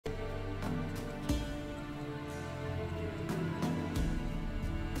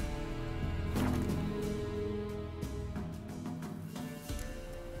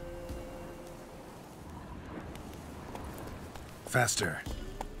Faster.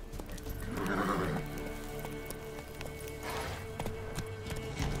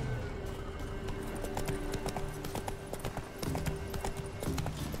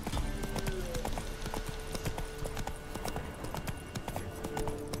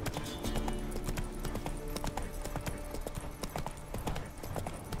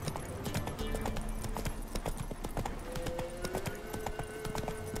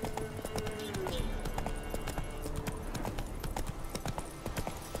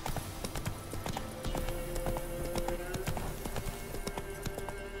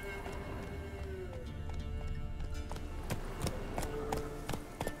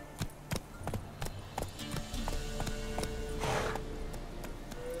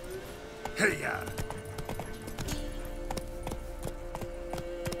 Hey-ya!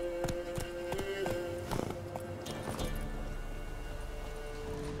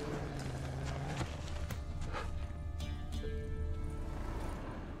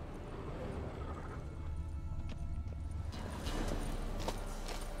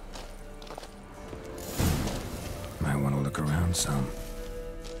 Might want to look around some.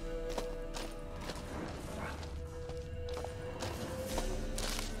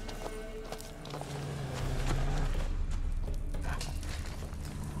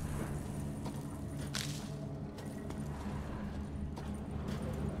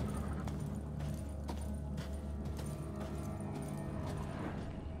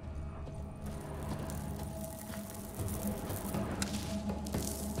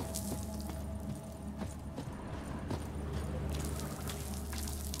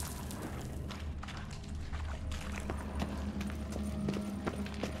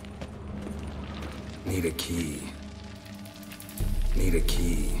 Need a key. Need a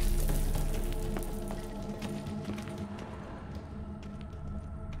key.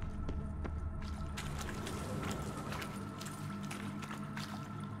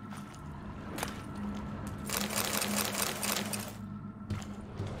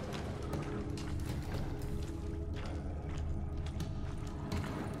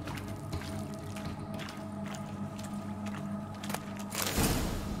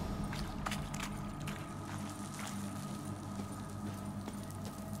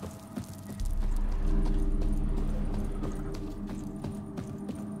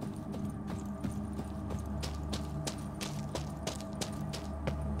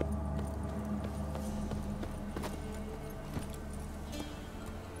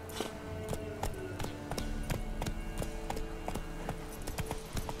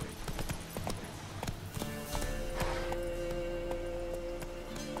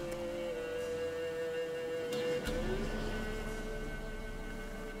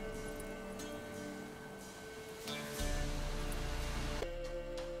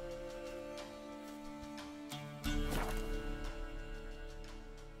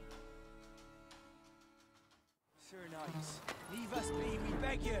 Leave us be, we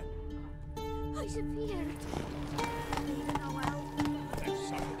beg you. I fear. Even Noel. They've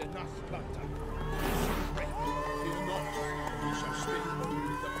suffered enough plunder. Fear not, we shall still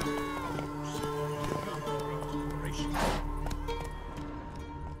only the blood of others. Regeneration.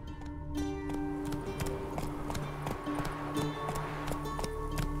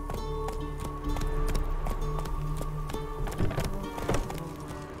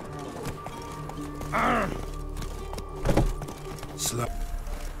 Slow.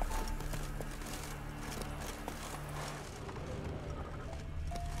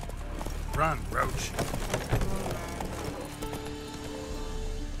 Run, Roach.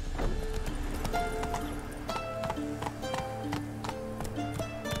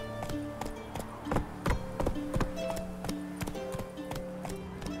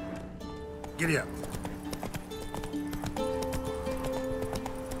 Giddy up.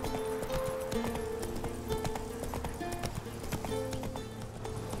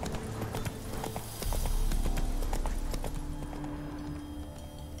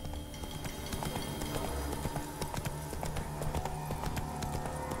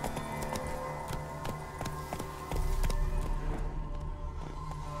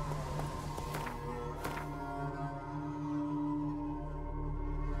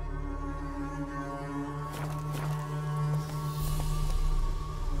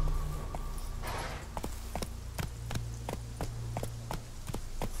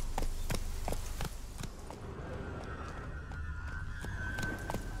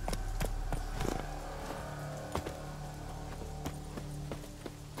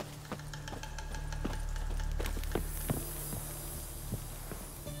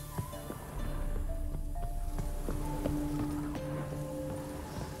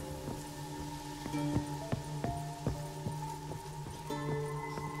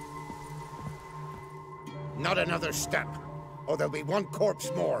 Not another step, or there'll be one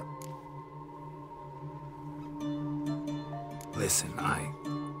corpse more. Listen,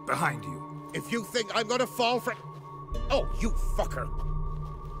 behind you. If you think I'm gonna fall for... Oh, you fucker!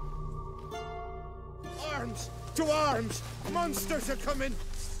 Arms! To arms! Monsters are coming!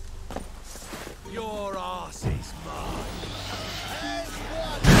 Your arse is mine.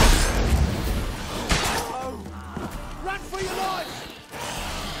 Oh. Run for your life!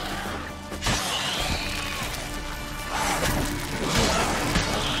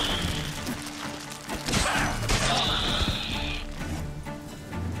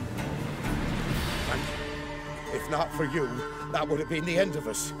 And if not for you, that would have been the end of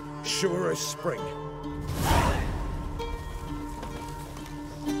us. Sure as spring.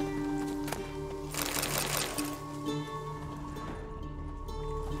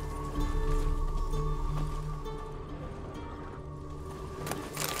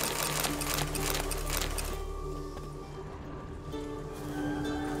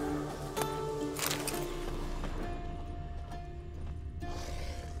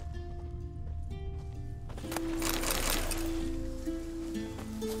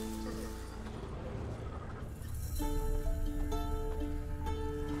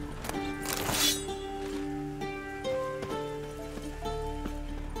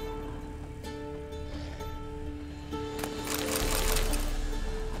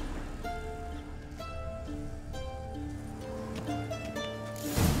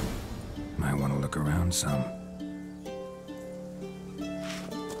 Might want to look around some.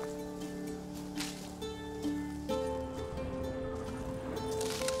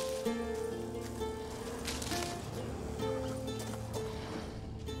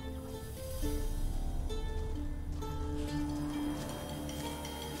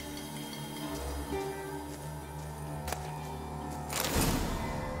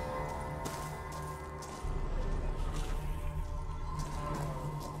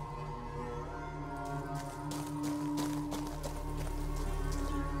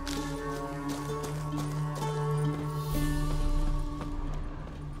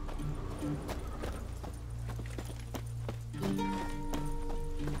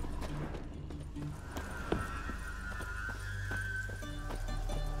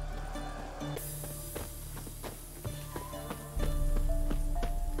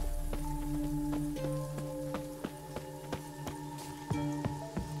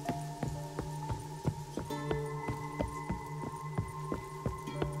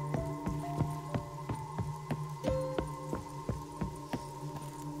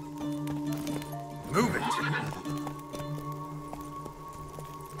 Move it!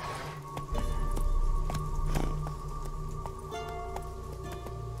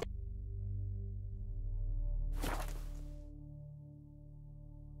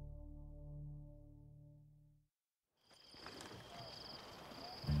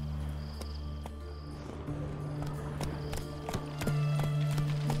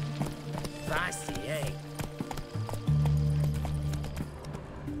 Feisty, eh?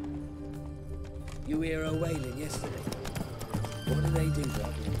 You hear her wailing yesterday? What did they do,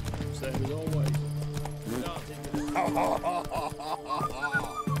 Bob? Same as always.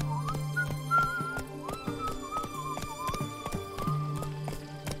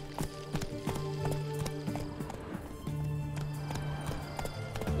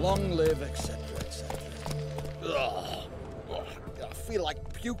 Long live, etc., etc. Ugh. I feel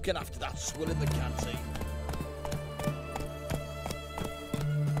like puking after that swill in the canteen.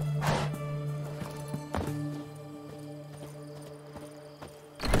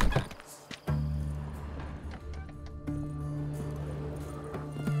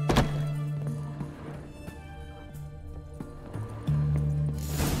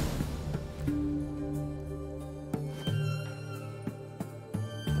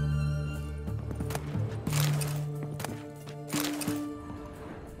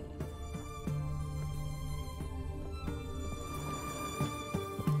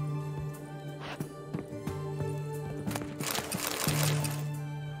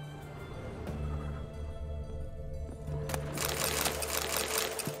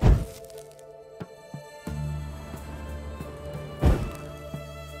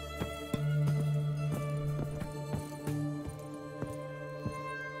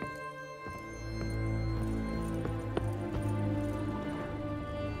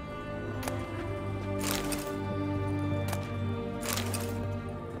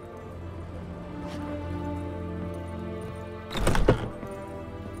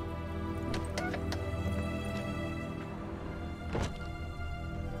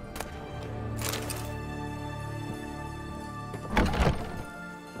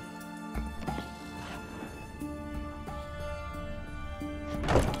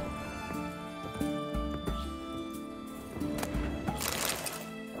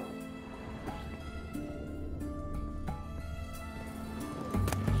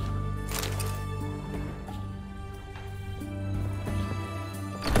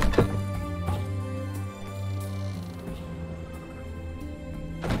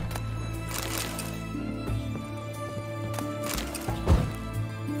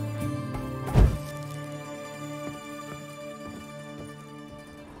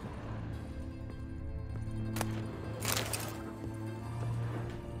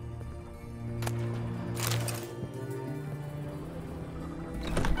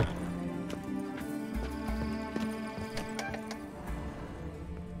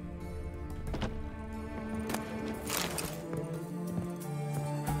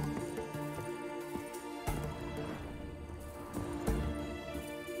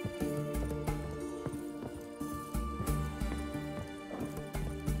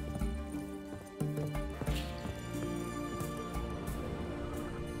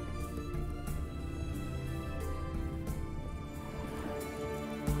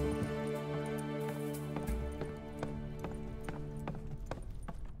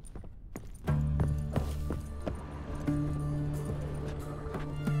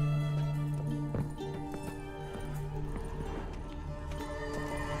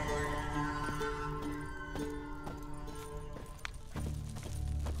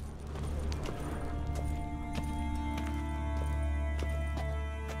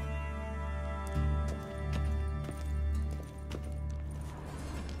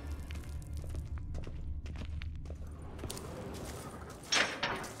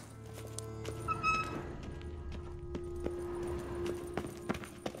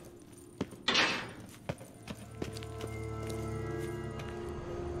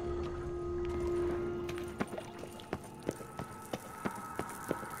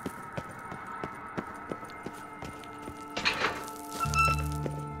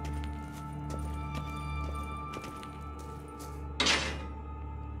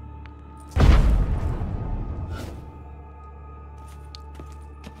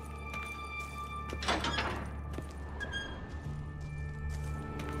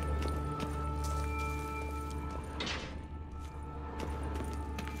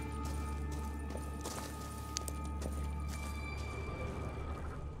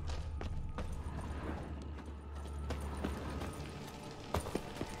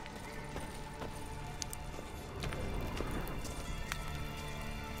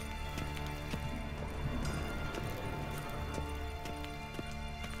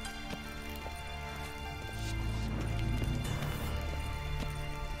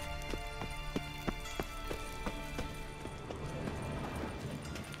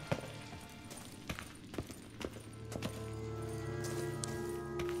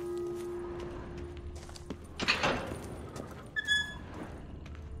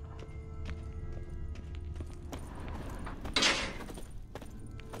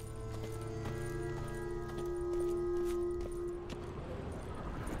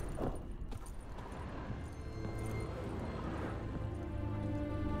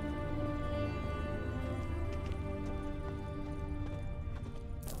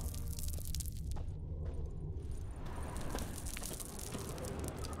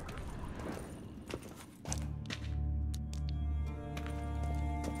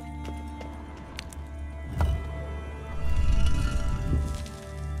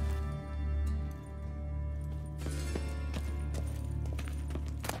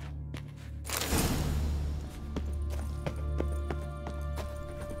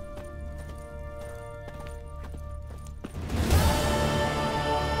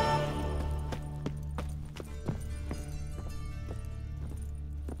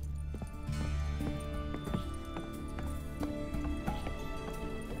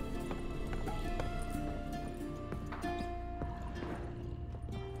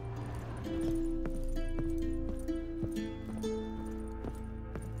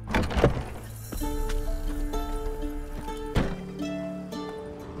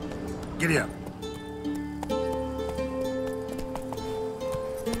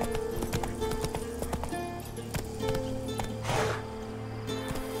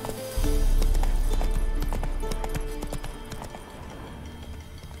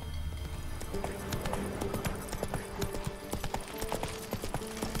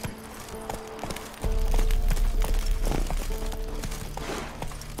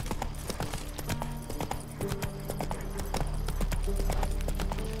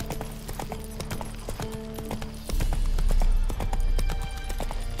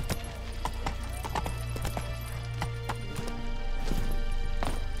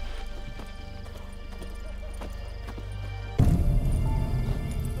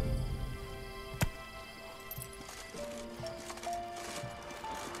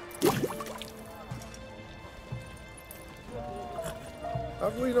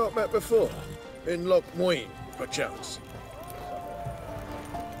 Have we not met before? In Loch Moyne, perchance?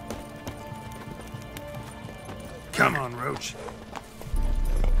 Come on, Roach.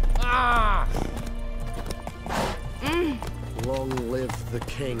 Ah! Long live the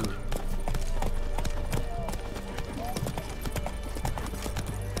king.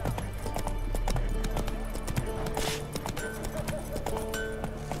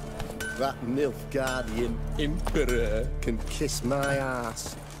 That Nilfgaardian emperor can kiss my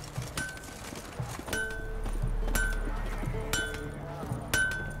ass.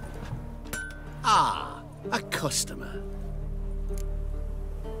 Ah, a customer.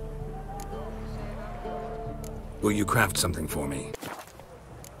 Will you craft something for me?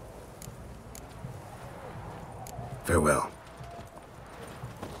 Farewell.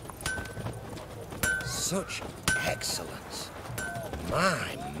 Such excellence. My.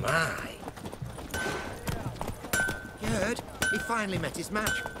 You heard? He finally met his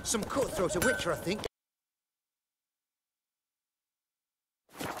match. Some cutthroat a witcher, I think.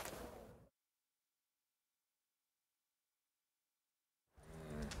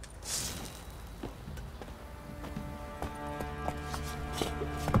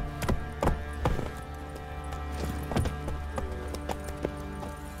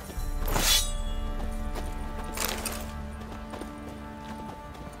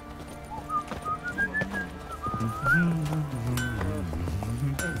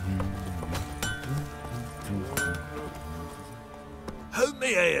 How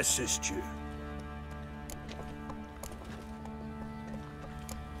may I assist you?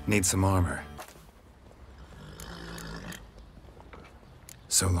 Need some armor.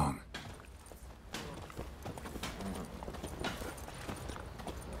 So long.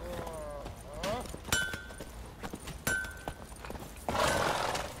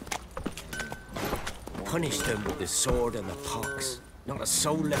 Punish them with the sword and the pox. Not a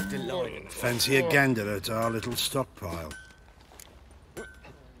soul left alive. Fancy a gander at our little stockpile.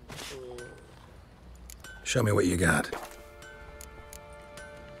 Show me what you got.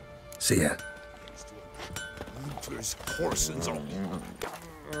 See ya. There's Corson's on.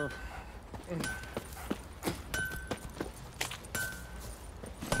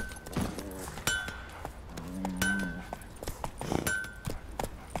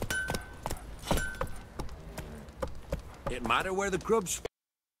 It matter where the grub's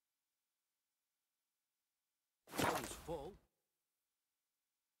full.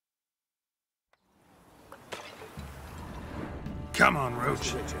 Come on,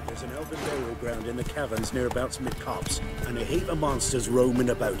 Roach. Richard, there's an elven burial ground in the caverns nearabouts mid-copse, and a heap of monsters roaming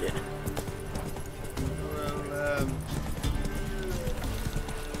about it. Well,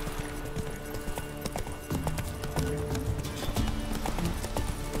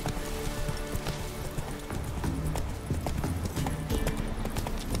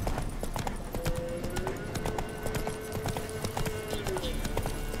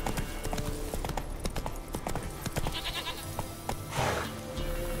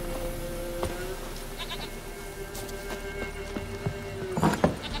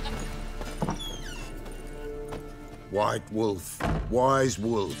 White wolf, wise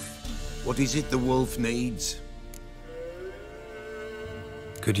wolf. What is it the wolf needs?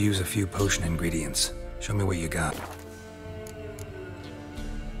 Could use a few potion ingredients. Show me what you got.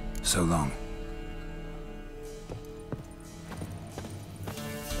 So long.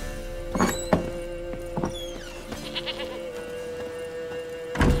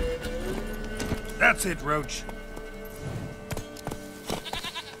 That's it, Roach.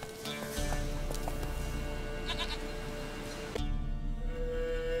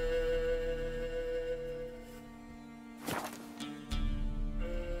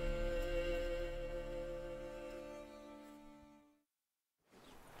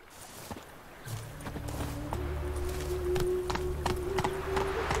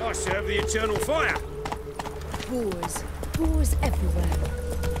 I serve the eternal fire. Boars. Boars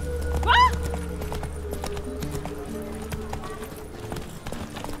everywhere.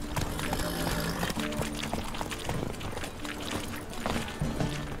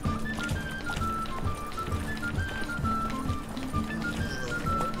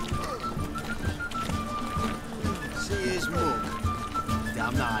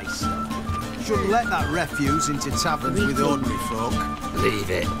 Damn nice. Shouldn't let that refuse into taverns with ordinary folk. Leave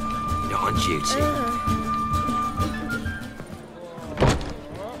it. You're on duty.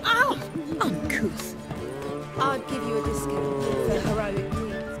 Oh, uncouth. I'd give you a discount for heroic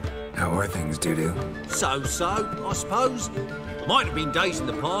deeds. How are things, Dudu? So-so, I suppose. Might have been days in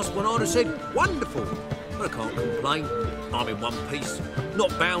the past when I'd have said, wonderful. But I can't complain. I'm in one piece.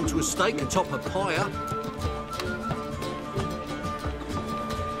 Not bound to a stake atop a pyre.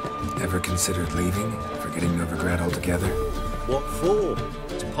 Ever considered leaving? Forgetting Novigrad altogether? What for?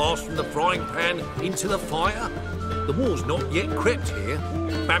 To pass from the frying pan into the fire? The war's not yet crept here.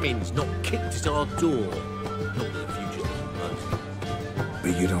 Famine's not kicked at our door. Not that the future doesn't know.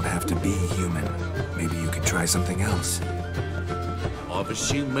 But you don't have to be human. Maybe you could try something else. I've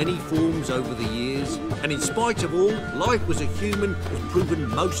assumed many forms over the years, and in spite of all, life as a human has proven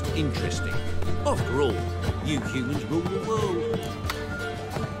most interesting. After all, you humans rule the world.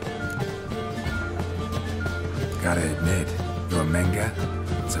 Gotta admit, your Menga,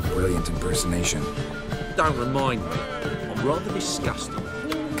 it's a brilliant impersonation. Don't remind me. I'm rather disgusted.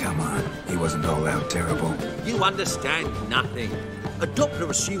 Come on, he wasn't all out terrible. You understand nothing. A Doppler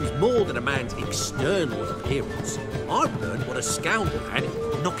assumes more than a man's external appearance. I've learned what a scoundrel had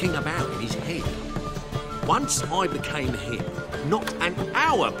knocking about in his head. Once I became him, not an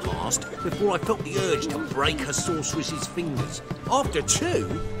hour passed before I felt the urge to break a sorceress's fingers. After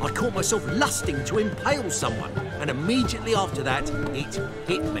 2, I caught myself lusting to impale someone, and immediately after that, it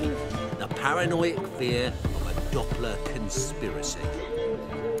hit me. The paranoid fear of a Doppler conspiracy.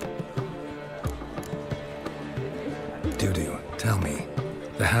 Dudu, tell me,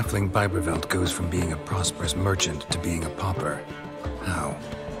 the halfling Biberveld goes from being a prosperous merchant to being a pauper. How?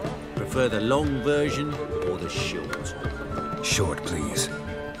 Prefer the long version or the short? Short, please.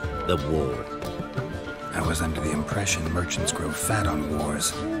 The war. I was under the impression merchants grow fat on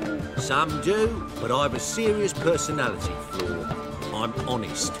wars. Some do, but I've a serious personality flaw. I'm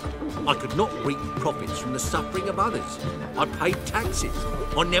honest. I could not reap profits from the suffering of others. I paid taxes.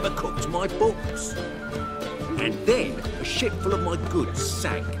 I never cooked my books. And then a ship full of my goods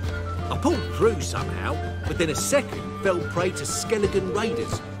sank. I pulled through somehow, but then a second fell prey to Skelligan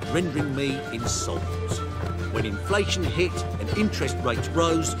raiders, rendering me insolvent. When inflation hit and interest rates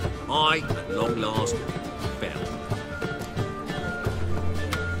rose, I, at long last, fell.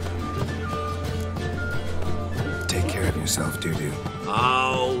 Take care of yourself, Dudu.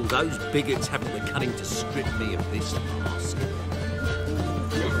 Oh, those bigots haven't the cunning to strip me of this mask.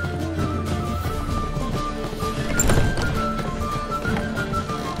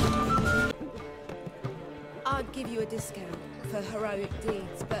 I'd give you a discount for heroic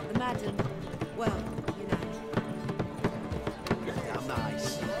deeds, but the madam, well, you know. Damn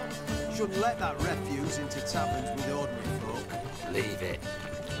nice. Shouldn't let that refuse into taverns with ordinary folk. Leave it.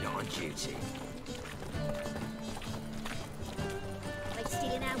 You're on duty.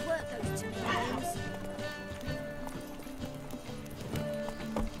 Stealing our work goes to me, James.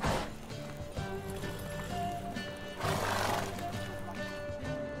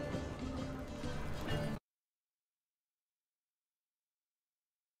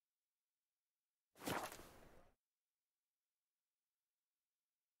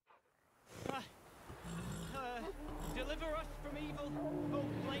 Deliver us from evil, O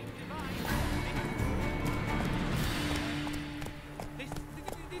flame divine.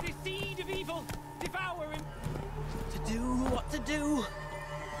 This seed of evil, devour him. What to do?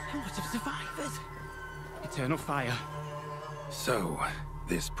 And what of survivors? Eternal fire. So,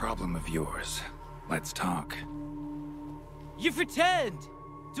 this problem of yours, let's talk. You've returned!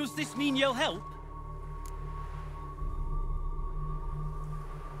 Does this mean you'll help?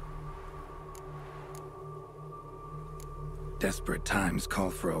 Desperate times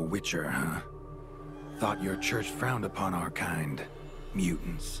call for a witcher, huh? Thought your church frowned upon our kind.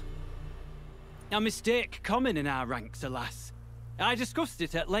 Mutants. A mistake common in our ranks, alas. I discussed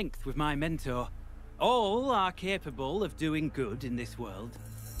it at length with my mentor. All are capable of doing good in this world.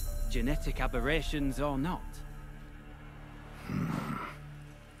 Genetic aberrations or not.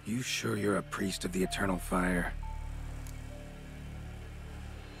 You sure you're a priest of the Eternal Fire?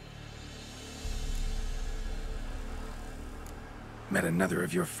 Met another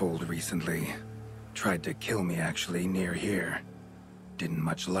of your fold recently. Tried to kill me, actually, near here. Didn't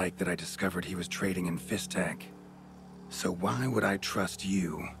much like that I discovered he was trading in Fistek. So why would I trust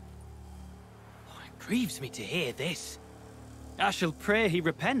you? It grieves me to hear this. I shall pray he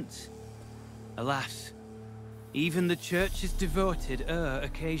repents. Alas, even the Church's devoted err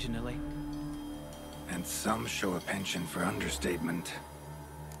occasionally. And some show a penchant for understatement.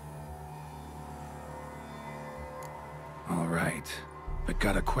 All right. But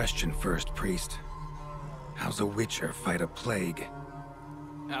got a question first, priest. How's a witcher fight a plague?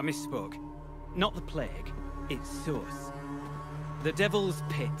 I misspoke. Not the plague, its source. The Devil's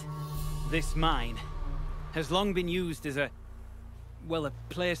Pit, this mine, has long been used as a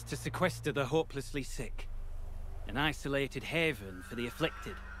place to sequester the hopelessly sick. An isolated haven for the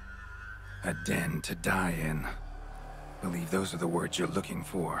afflicted. A den to die in. Believe those are the words you're looking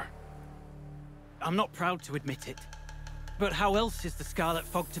for. I'm not proud to admit it, but how else is the Scarlet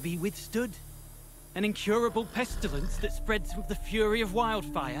Fog to be withstood? An incurable pestilence that spreads with the fury of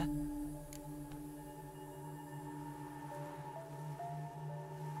wildfire?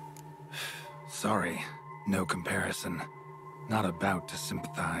 Sorry, no comparison. Not about to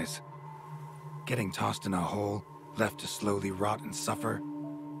sympathize. Getting tossed in a hole, left to slowly rot and suffer?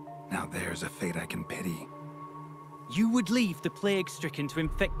 Now there's a fate I can pity. You would leave the plague-stricken to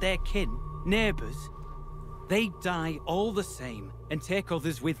infect their kin, neighbors? They die all the same and take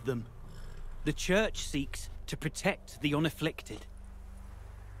others with them. The Church seeks to protect the unafflicted.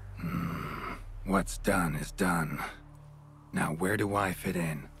 What's done is done. Now where do I fit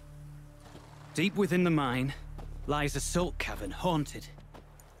in? Deep within the mine lies a salt cavern haunted.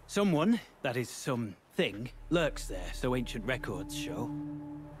 Someone, that is something, lurks there, so ancient records show.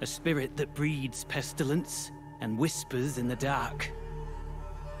 A spirit that breeds pestilence and whispers in the dark.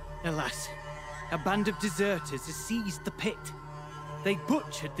 Alas, a band of deserters has seized the pit. They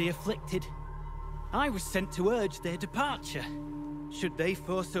butchered the afflicted. I was sent to urge their departure. Should they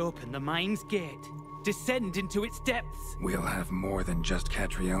force open the mine's gate, descend into its depths? We'll have more than just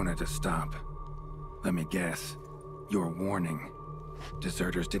Catriona to stop. Let me guess. Your warning.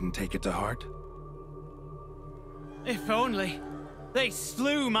 Deserters didn't take it to heart? If only. They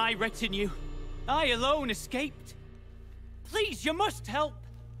slew my retinue. I alone escaped. Please, you must help.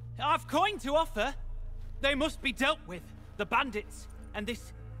 I've coin to offer. They must be dealt with. The bandits and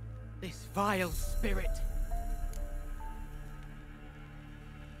this vile spirit.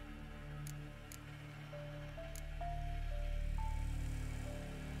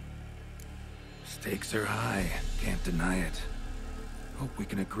 Stakes are high, can't deny it. Hope we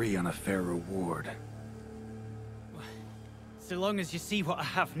can agree on a fair reward. So long as you see what I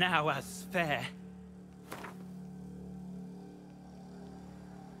have now as fair.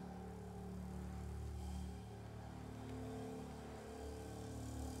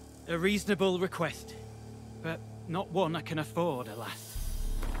 A reasonable request, but not one I can afford, alas.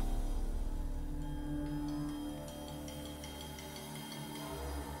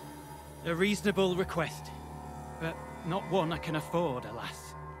 A reasonable request, but not one I can afford,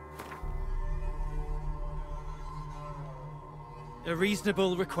 alas. A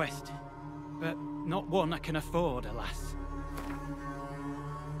reasonable request, but not one I can afford, alas.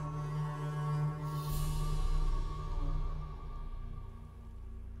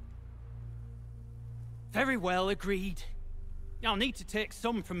 Very well, agreed. I'll need to take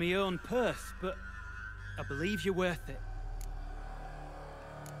some from my own purse, but I believe you're worth it.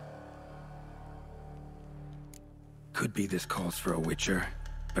 Could be this calls for a witcher,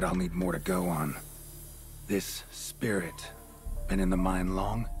 but I'll need more to go on. This spirit, been in the mine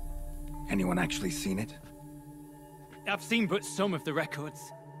long? Anyone actually seen it? I've seen but some of the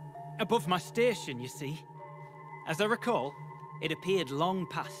records. Above my station, you see. As I recall, it appeared long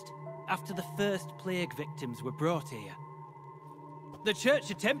past, after the first plague victims were brought here. The church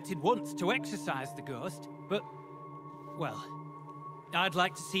attempted once to exorcise the ghost, but, well, I'd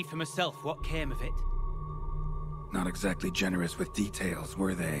like to see for myself what came of it. Not exactly generous with details,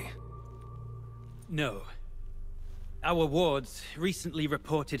 were they? No. Our wards recently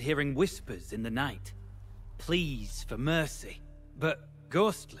reported hearing whispers in the night. Pleas for mercy, but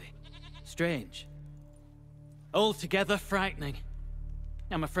ghostly. Strange. Altogether frightening.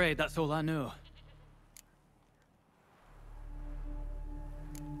 I'm afraid that's all I know.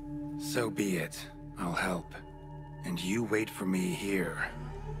 So be it. I'll help. And you wait for me here,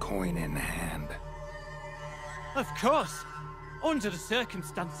 coin in hand. Of course! Under the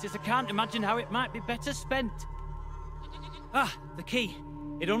circumstances, I can't imagine how it might be better spent. Ah, the key.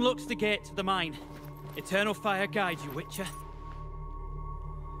 It unlocks the gate to the mine. Eternal fire guide you, Witcher.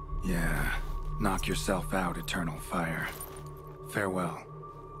 Yeah, knock yourself out, Eternal Fire. Farewell.